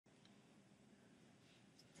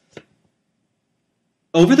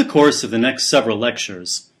Over the course of the next several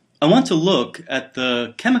lectures, I want to look at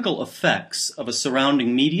the chemical effects of a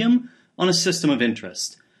surrounding medium on a system of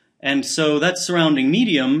interest. And so that surrounding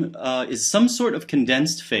medium is some sort of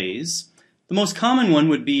condensed phase. The most common one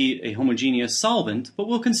would be a homogeneous solvent, but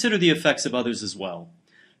we'll consider the effects of others as well.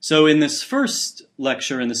 So in this first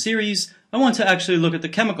lecture in the series, I want to actually look at the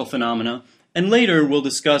chemical phenomena, and later we'll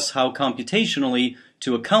discuss how computationally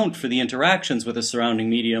to account for the interactions with a surrounding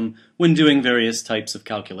medium when doing various types of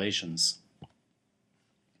calculations.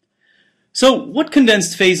 So what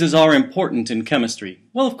condensed phases are important in chemistry?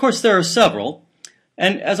 Well, of course there are several,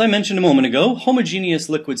 and as I mentioned a moment ago, homogeneous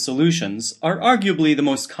liquid solutions are arguably the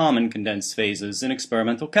most common condensed phases in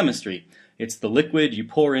experimental chemistry. It's the liquid you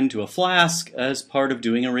pour into a flask as part of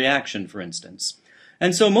doing a reaction, for instance.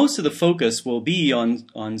 And so most of the focus will be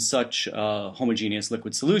on such homogeneous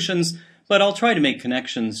liquid solutions, but I'll try to make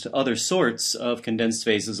connections to other sorts of condensed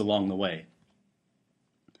phases along the way.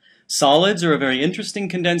 Solids are a very interesting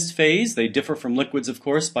condensed phase. They differ from liquids, of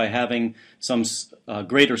course, by having some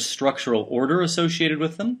greater structural order associated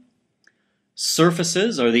with them.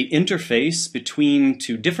 Surfaces are the interface between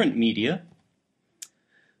two different media.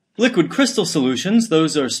 Liquid crystal solutions,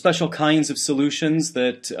 those are special kinds of solutions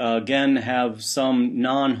that, again, have some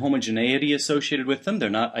non-homogeneity associated with them. They're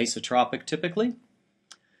not isotropic typically.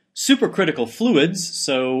 Supercritical fluids,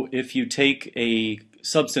 so if you take a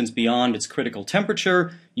substance beyond its critical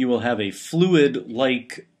temperature, you will have a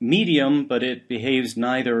fluid-like medium, but it behaves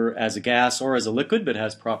neither as a gas or as a liquid, but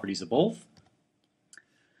has properties of both.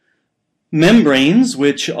 Membranes,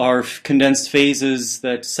 which are condensed phases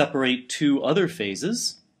that separate two other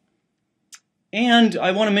phases. And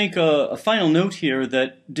I want to make a final note here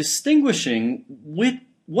that distinguishing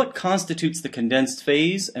what constitutes the condensed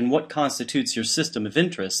phase and what constitutes your system of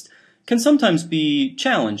interest can sometimes be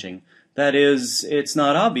challenging. That is, it's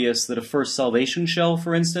not obvious that a first solvation shell,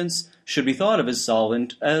 for instance, should be thought of as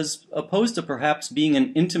solvent as opposed to perhaps being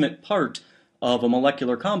an intimate part of a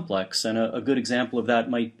molecular complex. And a good example of that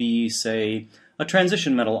might be, say, a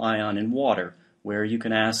transition metal ion in water, where you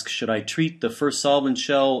can ask, should I treat the first solvent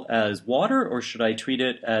shell as water or should I treat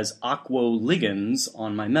it as aquoligands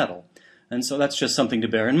on my metal? And so that's just something to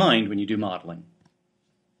bear in mind when you do modeling.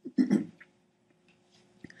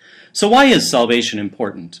 So why is solvation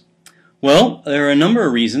important? Well, there are a number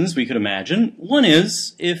of reasons we could imagine. One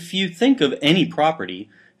is, if you think of any property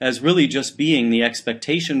as really just being the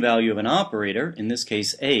expectation value of an operator, in this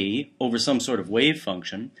case A, over some sort of wave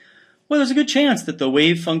function, well, there's a good chance that the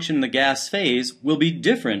wave function in the gas phase will be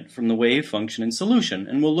different from the wave function in solution,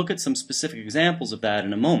 and we'll look at some specific examples of that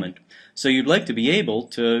in a moment. So you'd like to be able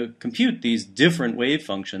to compute these different wave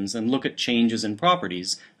functions and look at changes in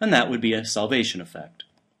properties, and that would be a solvation effect.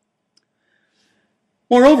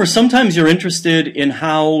 Moreover, sometimes you're interested in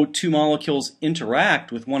how two molecules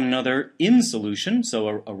interact with one another in solution,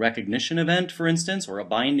 so a recognition event, for instance, or a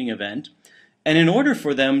binding event. And in order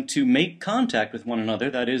for them to make contact with one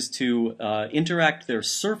another, that is to interact their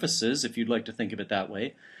surfaces, if you'd like to think of it that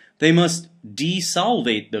way, they must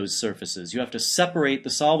desolvate those surfaces. You have to separate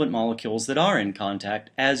the solvent molecules that are in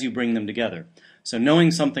contact as you bring them together. So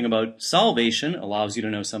knowing something about solvation allows you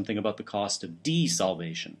to know something about the cost of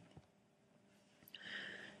desolvation.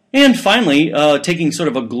 And finally, taking sort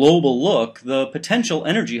of a global look, the potential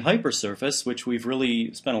energy hypersurface, which we've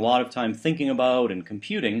really spent a lot of time thinking about and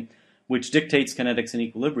computing, which dictates kinetics and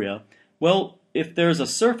equilibria, well, if there's a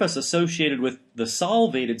surface associated with the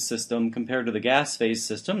solvated system compared to the gas phase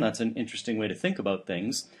system, that's an interesting way to think about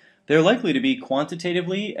things, they're likely to be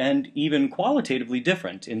quantitatively and even qualitatively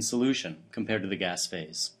different in solution compared to the gas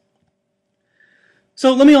phase.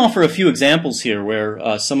 So let me offer a few examples here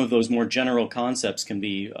where some of those more general concepts can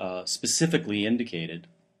be specifically indicated.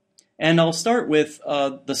 And I'll start with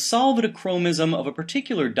the solvatochromism of a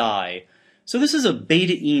particular dye. So this is a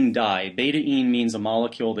beta-ene dye. Beta-ene means a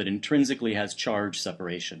molecule that intrinsically has charge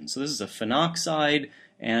separation. So this is a phenoxide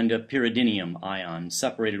and a pyridinium ion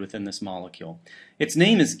separated within this molecule. Its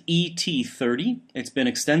name is ET30. It's been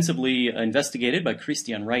extensively investigated by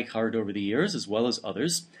Christian Reichardt over the years, as well as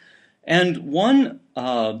others. And one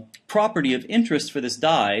property of interest for this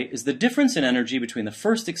dye is the difference in energy between the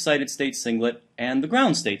first excited state singlet and the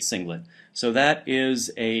ground state singlet. So that is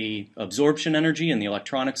a absorption energy in the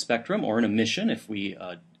electronic spectrum, or an emission if we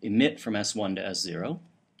emit from S1 to S0.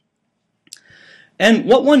 And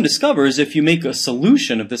what one discovers if you make a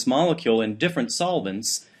solution of this molecule in different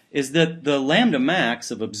solvents is that the lambda max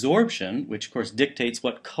of absorption, which of course dictates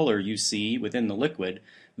what color you see within the liquid,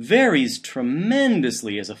 varies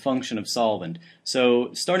tremendously as a function of solvent.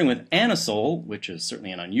 So starting with anisole, which is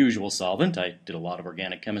certainly an unusual solvent. I did a lot of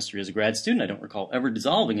organic chemistry as a grad student. I don't recall ever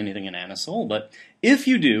dissolving anything in anisole, but if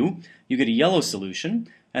you do, you get a yellow solution.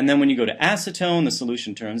 And then when you go to acetone, the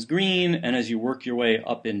solution turns green, and as you work your way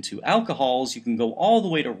up into alcohols, you can go all the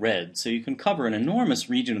way to red. So you can cover an enormous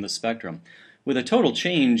region of the spectrum with a total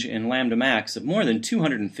change in lambda max of more than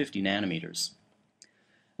 250 nanometers.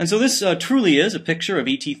 And so this truly is a picture of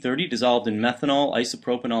ET30 dissolved in methanol,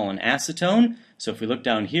 isopropanol, and acetone. So if we look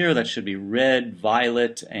down here, that should be red,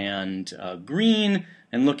 violet, and green.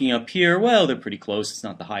 And looking up here, well, they're pretty close. It's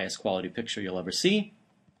not the highest quality picture you'll ever see.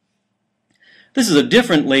 This is a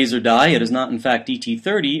different laser dye. It is not, in fact,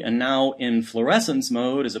 ET30, and now in fluorescence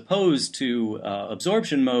mode as opposed to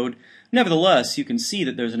absorption mode. Nevertheless, you can see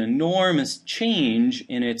that there's an enormous change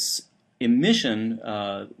in its emission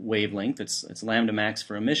wavelength, its lambda max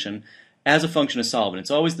for emission, as a function of solvent.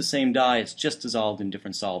 It's always the same dye, it's just dissolved in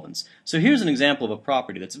different solvents. So here's an example of a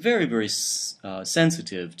property that's very, very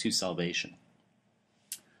sensitive to solvation.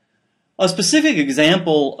 A specific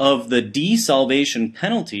example of the desolvation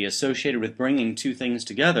penalty associated with bringing two things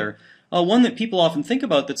together, one that people often think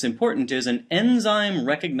about that's important, is an enzyme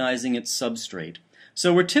recognizing its substrate.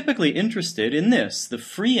 So we're typically interested in this, the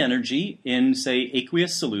free energy in, say,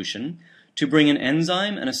 aqueous solution, to bring an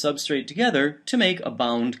enzyme and a substrate together to make a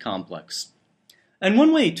bound complex. And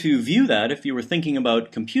one way to view that, if you were thinking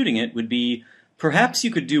about computing it, would be perhaps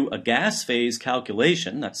you could do a gas phase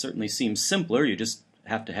calculation. That certainly seems simpler. You just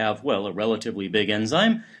have to have, well, a relatively big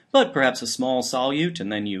enzyme, but perhaps a small solute,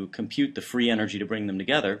 and then you compute the free energy to bring them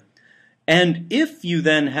together. And if you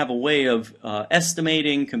then have a way of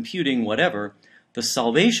estimating, computing, whatever, the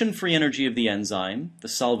solvation free energy of the enzyme, the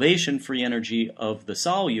solvation free energy of the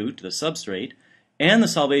solute, the substrate, and the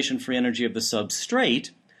solvation free energy of the substrate,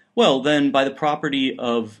 well, then by the property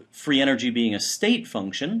of free energy being a state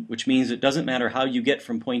function, which means it doesn't matter how you get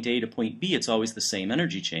from point A to point B, it's always the same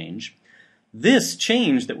energy change. This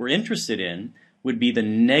change that we're interested in would be the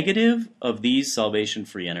negative of these solvation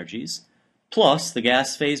free energies plus the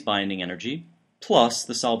gas phase binding energy plus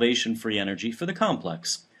the solvation free energy for the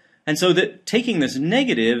complex. And so that taking this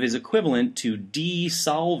negative is equivalent to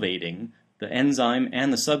desolvating the enzyme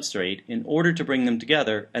and the substrate in order to bring them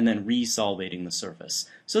together and then resolvating the surface.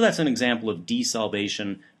 So that's an example of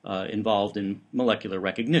desolvation involved in molecular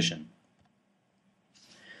recognition.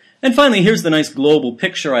 And finally, here's the nice global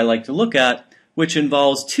picture I like to look at, which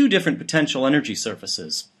involves two different potential energy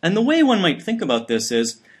surfaces. And the way one might think about this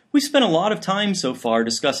is, we spent a lot of time so far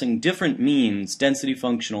discussing different means, density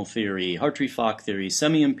functional theory, Hartree-Fock theory,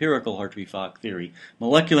 semi-empirical Hartree-Fock theory,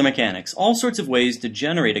 molecular mechanics, all sorts of ways to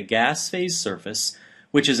generate a gas phase surface,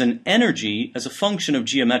 which is an energy as a function of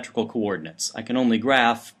geometrical coordinates. I can only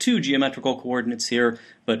graph two geometrical coordinates here,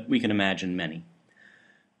 but we can imagine many.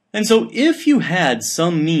 And so if you had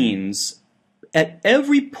some means at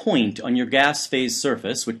every point on your gas phase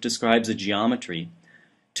surface, which describes a geometry,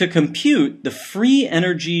 to compute the free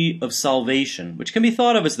energy of solvation, which can be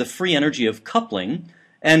thought of as the free energy of coupling,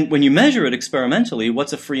 and when you measure it experimentally,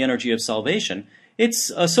 what's a free energy of solvation? It's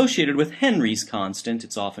associated with Henry's constant,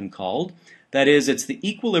 it's often called. That is, it's the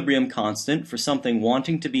equilibrium constant for something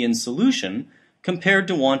wanting to be in solution compared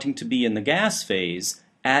to wanting to be in the gas phase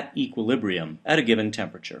at equilibrium at a given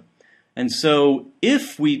temperature. And so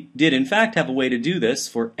if we did in fact have a way to do this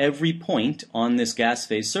for every point on this gas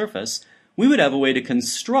phase surface, we would have a way to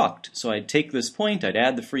construct. So I'd take this point, I'd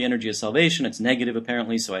add the free energy of solvation, it's negative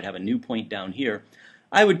apparently, so I'd have a new point down here.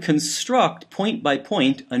 I would construct point by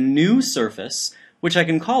point a new surface, which I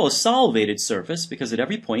can call a solvated surface because at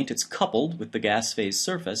every point it's coupled with the gas phase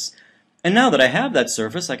surface. And now that I have that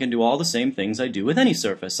surface, I can do all the same things I do with any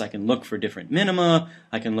surface. I can look for different minima,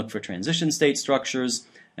 I can look for transition state structures,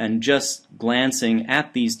 and just glancing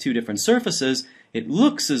at these two different surfaces, it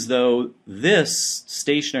looks as though this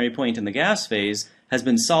stationary point in the gas phase has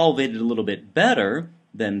been solvated a little bit better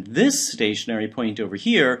than this stationary point over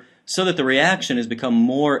here, so that the reaction has become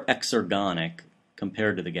more exergonic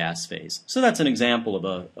compared to the gas phase. So that's an example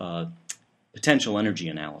of a potential energy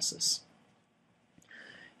analysis.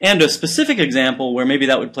 And a specific example where maybe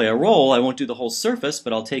that would play a role, I won't do the whole surface,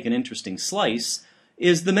 but I'll take an interesting slice,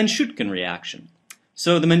 is the Menshutkin reaction.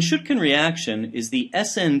 So the Menshutkin reaction is the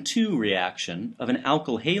SN2 reaction of an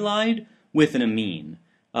alkyl halide with an amine.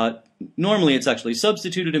 Normally it's actually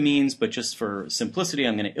substituted amines, but just for simplicity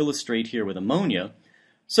I'm going to illustrate here with ammonia.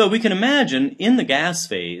 So we can imagine in the gas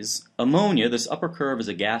phase, ammonia, this upper curve is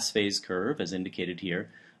a gas phase curve as indicated here,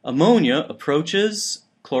 ammonia approaches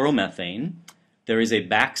chloromethane. There is a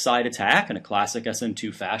backside attack in a classic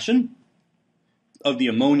SN2 fashion. of the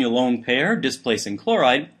ammonia lone pair displacing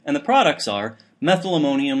chloride, and the products are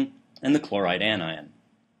methylammonium and the chloride anion.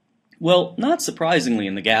 Well, not surprisingly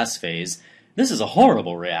in the gas phase, this is a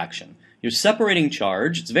horrible reaction. You're separating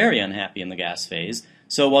charge, it's very unhappy in the gas phase,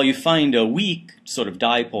 so while you find a weak sort of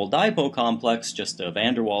dipole-dipole complex, just a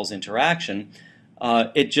van der Waals interaction,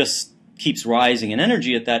 it just keeps rising in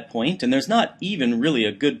energy at that point, and there's not even really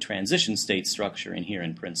a good transition state structure in here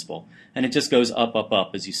in principle. And it just goes up, up,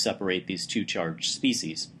 up as you separate these two charged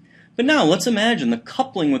species. But now let's imagine the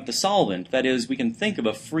coupling with the solvent. That is, we can think of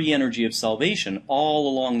a free energy of solvation all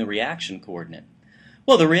along the reaction coordinate.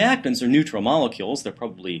 Well, the reactants are neutral molecules. They're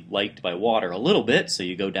probably liked by water a little bit, so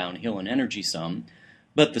you go downhill in energy some.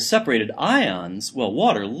 But the separated ions, well,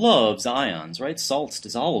 water loves ions, right? Salts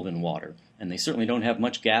dissolve in water, and they certainly don't have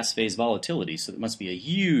much gas phase volatility, so there must be a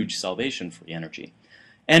huge solvation free energy.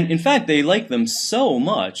 And in fact, they like them so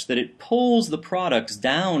much that it pulls the products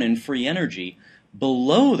down in free energy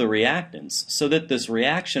below the reactants, so that this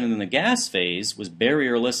reaction in the gas phase was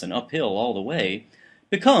barrierless and uphill all the way,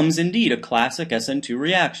 becomes indeed a classic SN2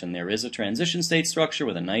 reaction. There is a transition state structure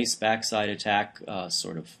with a nice backside attack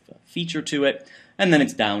sort of feature to it, and then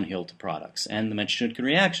it's downhill to products. And the Mensch-Schnittgen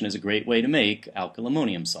reaction is a great way to make alkyl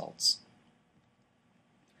ammonium salts.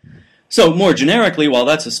 So more generically, while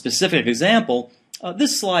that's a specific example,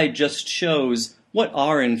 this slide just shows what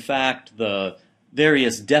are in fact the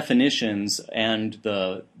various definitions and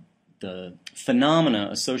the phenomena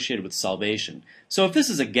associated with solvation. So if this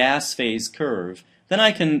is a gas phase curve, then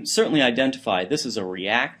I can certainly identify this is a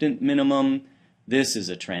reactant minimum, this is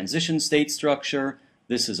a transition state structure,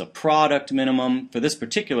 this is a product minimum. For this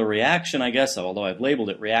particular reaction, I guess, although I've labeled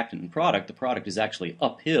it reactant and product, the product is actually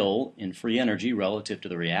uphill in free energy relative to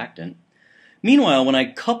the reactant. Meanwhile, when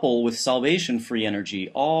I couple with solvation free energy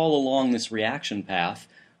all along this reaction path,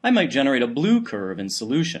 I might generate a blue curve in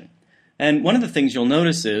solution. And one of the things you'll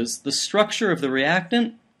notice is the structure of the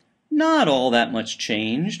reactant, not all that much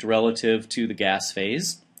changed relative to the gas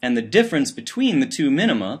phase, and the difference between the two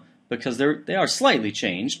minima, because they are slightly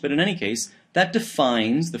changed, but in any case, that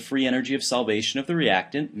defines the free energy of solvation of the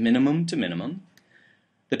reactant, minimum to minimum.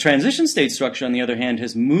 The transition state structure, on the other hand,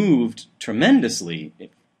 has moved tremendously,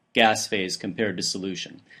 gas phase compared to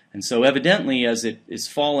solution. And so evidently, as it is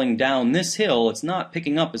falling down this hill, it's not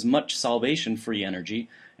picking up as much solvation free energy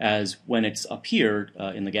as when it's up here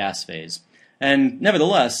in the gas phase. And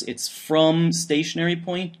nevertheless, it's from stationary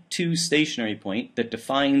point to stationary point that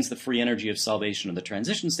defines the free energy of solvation of the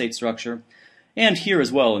transition state structure. And here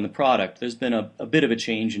as well in the product, there's been a bit of a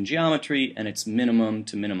change in geometry, and it's minimum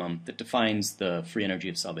to minimum that defines the free energy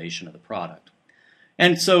of solvation of the product.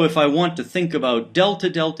 And so if I want to think about delta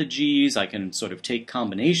G's, I can sort of take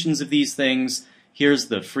combinations of these things. Here's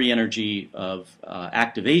the free energy of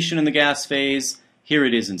activation in the gas phase. Here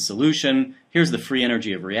it is in solution. Here's the free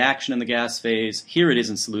energy of reaction in the gas phase. Here it is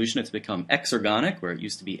in solution. It's become exergonic, where it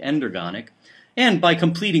used to be endergonic. And by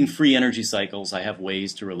completing free energy cycles, I have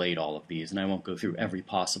ways to relate all of these, and I won't go through every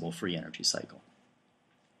possible free energy cycle.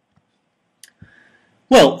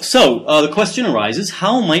 Well, so the question arises,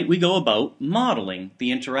 how might we go about modeling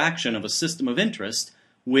the interaction of a system of interest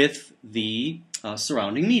with the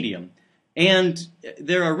surrounding medium? And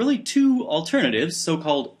there are really two alternatives,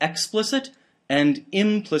 so-called explicit and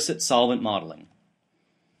implicit solvent modeling.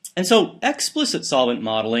 And so explicit solvent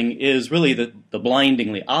modeling is really the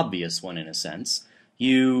blindingly obvious one in a sense.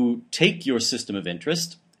 You take your system of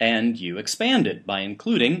interest and you expand it by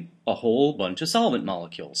including a whole bunch of solvent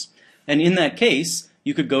molecules. And in that case,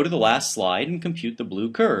 you could go to the last slide and compute the blue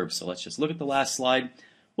curve. So let's just look at the last slide.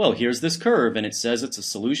 Well, here's this curve, and it says it's a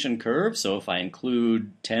solution curve, so if I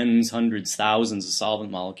include tens, hundreds, thousands of solvent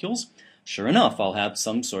molecules, sure enough, I'll have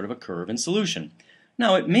some sort of a curve in solution.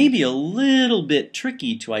 Now, it may be a little bit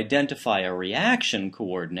tricky to identify a reaction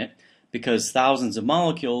coordinate because thousands of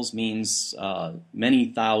molecules means many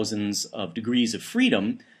thousands of degrees of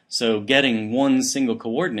freedom, so getting one single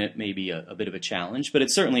coordinate may be a bit of a challenge, but it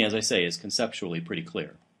certainly, as I say, is conceptually pretty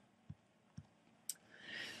clear.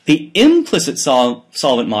 The implicit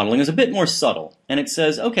solvent modeling is a bit more subtle, and it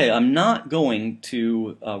says, okay, I'm not going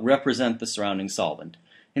to represent the surrounding solvent.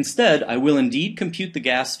 Instead, I will indeed compute the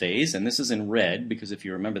gas phase, and this is in red, because if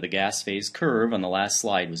you remember the gas phase curve on the last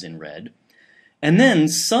slide was in red. And then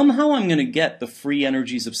somehow I'm going to get the free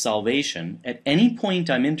energies of solvation at any point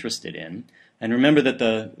I'm interested in. And remember that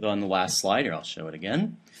on the last slide, here I'll show it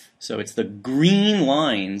again. So it's the green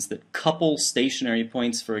lines that couple stationary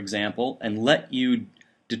points, for example, and let you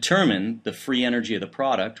determine the free energy of the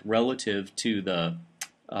product relative to the,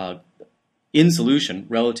 in solution,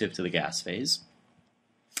 relative to the gas phase.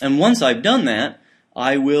 And once I've done that,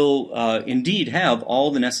 I will indeed have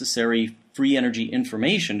all the necessary free energy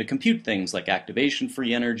information to compute things like activation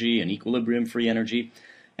free energy and equilibrium free energy.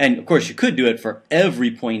 And of course you could do it for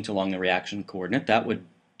every point along the reaction coordinate. That would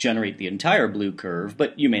generate the entire blue curve,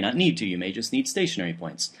 but you may not need to. You may just need stationary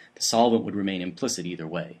points. The solvent would remain implicit either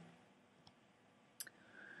way.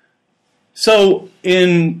 So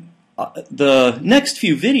in the next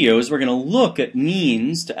few videos, we're going to look at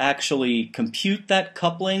means to actually compute that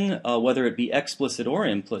coupling, whether it be explicit or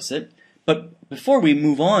implicit. But before we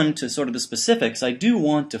move on to sort of the specifics, I do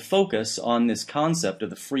want to focus on this concept of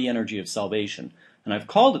the free energy of solvation. And I've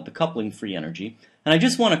called it the coupling free energy. And I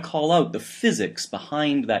just want to call out the physics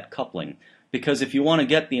behind that coupling. Because if you want to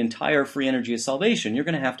get the entire free energy of solvation, you're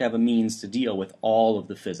going to have a means to deal with all of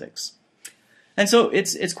the physics. And so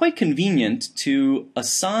it's quite convenient to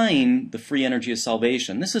assign the free energy of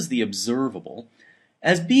solvation, this is the observable,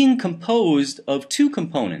 as being composed of two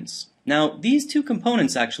components. Now, these two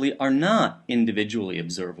components actually are not individually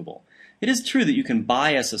observable. It is true that you can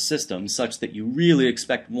bias a system such that you really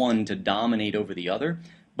expect one to dominate over the other,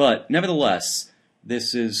 but nevertheless,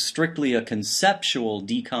 this is strictly a conceptual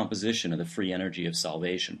decomposition of the free energy of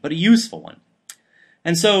solvation, but a useful one.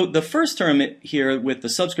 And so the first term here with the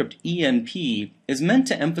subscript ENP is meant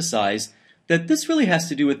to emphasize that this really has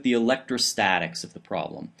to do with the electrostatics of the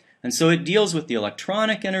problem. And so it deals with the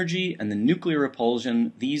electronic energy and the nuclear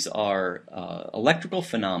repulsion. These are electrical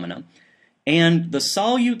phenomena. And the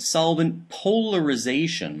solute-solvent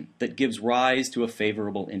polarization that gives rise to a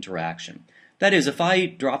favorable interaction. That is, if I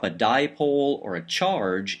drop a dipole or a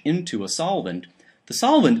charge into a solvent, the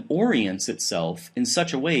solvent orients itself in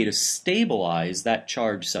such a way to stabilize that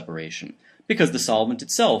charge separation, because the solvent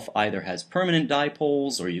itself either has permanent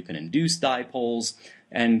dipoles or you can induce dipoles,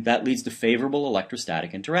 and that leads to favorable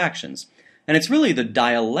electrostatic interactions. And it's really the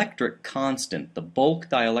dielectric constant, the bulk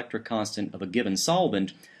dielectric constant of a given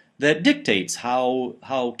solvent, that dictates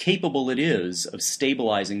how capable it is of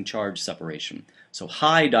stabilizing charge separation. So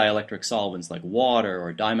high dielectric solvents like water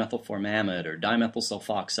or dimethylformamide or dimethyl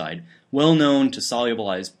sulfoxide, well known to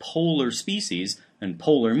solubilize polar species, and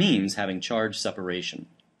polar means having charge separation.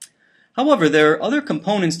 However, there are other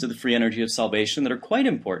components to the free energy of solvation that are quite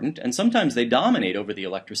important, and sometimes they dominate over the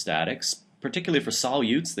electrostatics, particularly for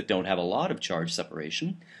solutes that don't have a lot of charge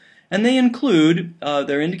separation. And they include,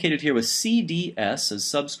 they're indicated here with CDS as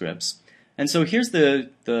subscripts. And so here's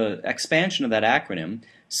the expansion of that acronym.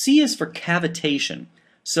 C is for cavitation.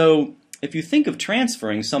 So if you think of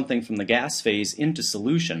transferring something from the gas phase into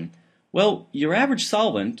solution, well, your average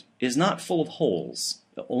solvent is not full of holes.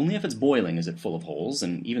 Only if it's boiling is it full of holes,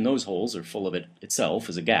 and even those holes are full of it itself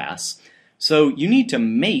as a gas. So you need to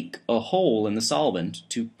make a hole in the solvent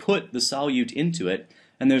to put the solute into it,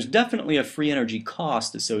 and there's definitely a free energy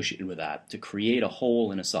cost associated with that, to create a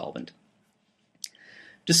hole in a solvent.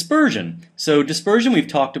 Dispersion. So dispersion we've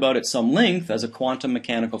talked about at some length as a quantum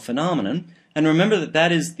mechanical phenomenon, and remember that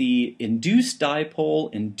that is the induced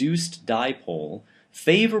dipole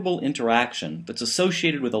favorable interaction that's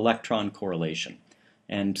associated with electron correlation.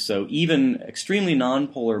 And so even extremely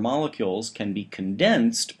nonpolar molecules can be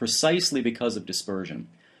condensed precisely because of dispersion.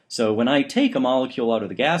 So when I take a molecule out of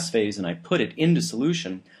the gas phase and I put it into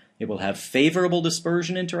solution, it will have favorable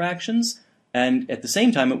dispersion interactions, and at the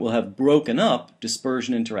same time it will have broken up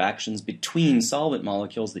dispersion interactions between solvent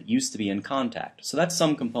molecules that used to be in contact. So that's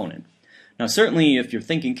some component. Now certainly if you're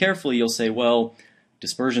thinking carefully, you'll say, well,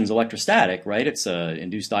 dispersion's electrostatic, right? It's an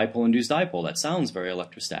induced dipole. That sounds very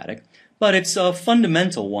electrostatic. But it's a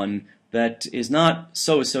fundamental one that is not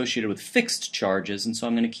so associated with fixed charges, and so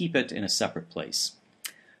I'm going to keep it in a separate place.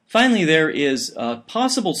 Finally, there is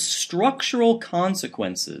possible structural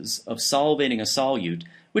consequences of solvating a solute,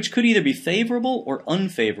 which could either be favorable or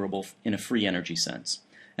unfavorable in a free energy sense.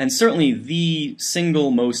 And certainly the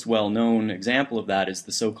single most well-known example of that is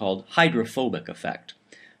the so-called hydrophobic effect.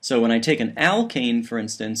 So when I take an alkane, for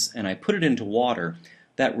instance, and I put it into water,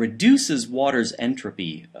 that reduces water's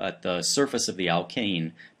entropy at the surface of the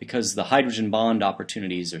alkane because the hydrogen bond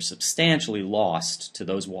opportunities are substantially lost to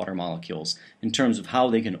those water molecules in terms of how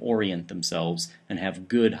they can orient themselves and have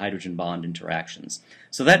good hydrogen bond interactions.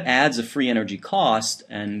 So that adds a free energy cost,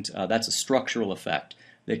 and that's a structural effect.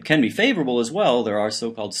 It can be favorable as well. There are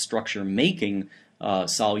so-called structure-making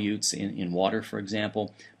solutes in water, for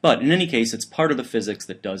example. But in any case, it's part of the physics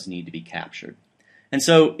that does need to be captured. And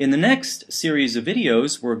so in the next series of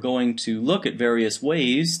videos, we're going to look at various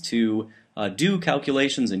ways to do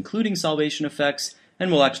calculations including solvation effects, and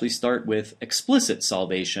we'll actually start with explicit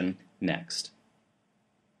solvation next.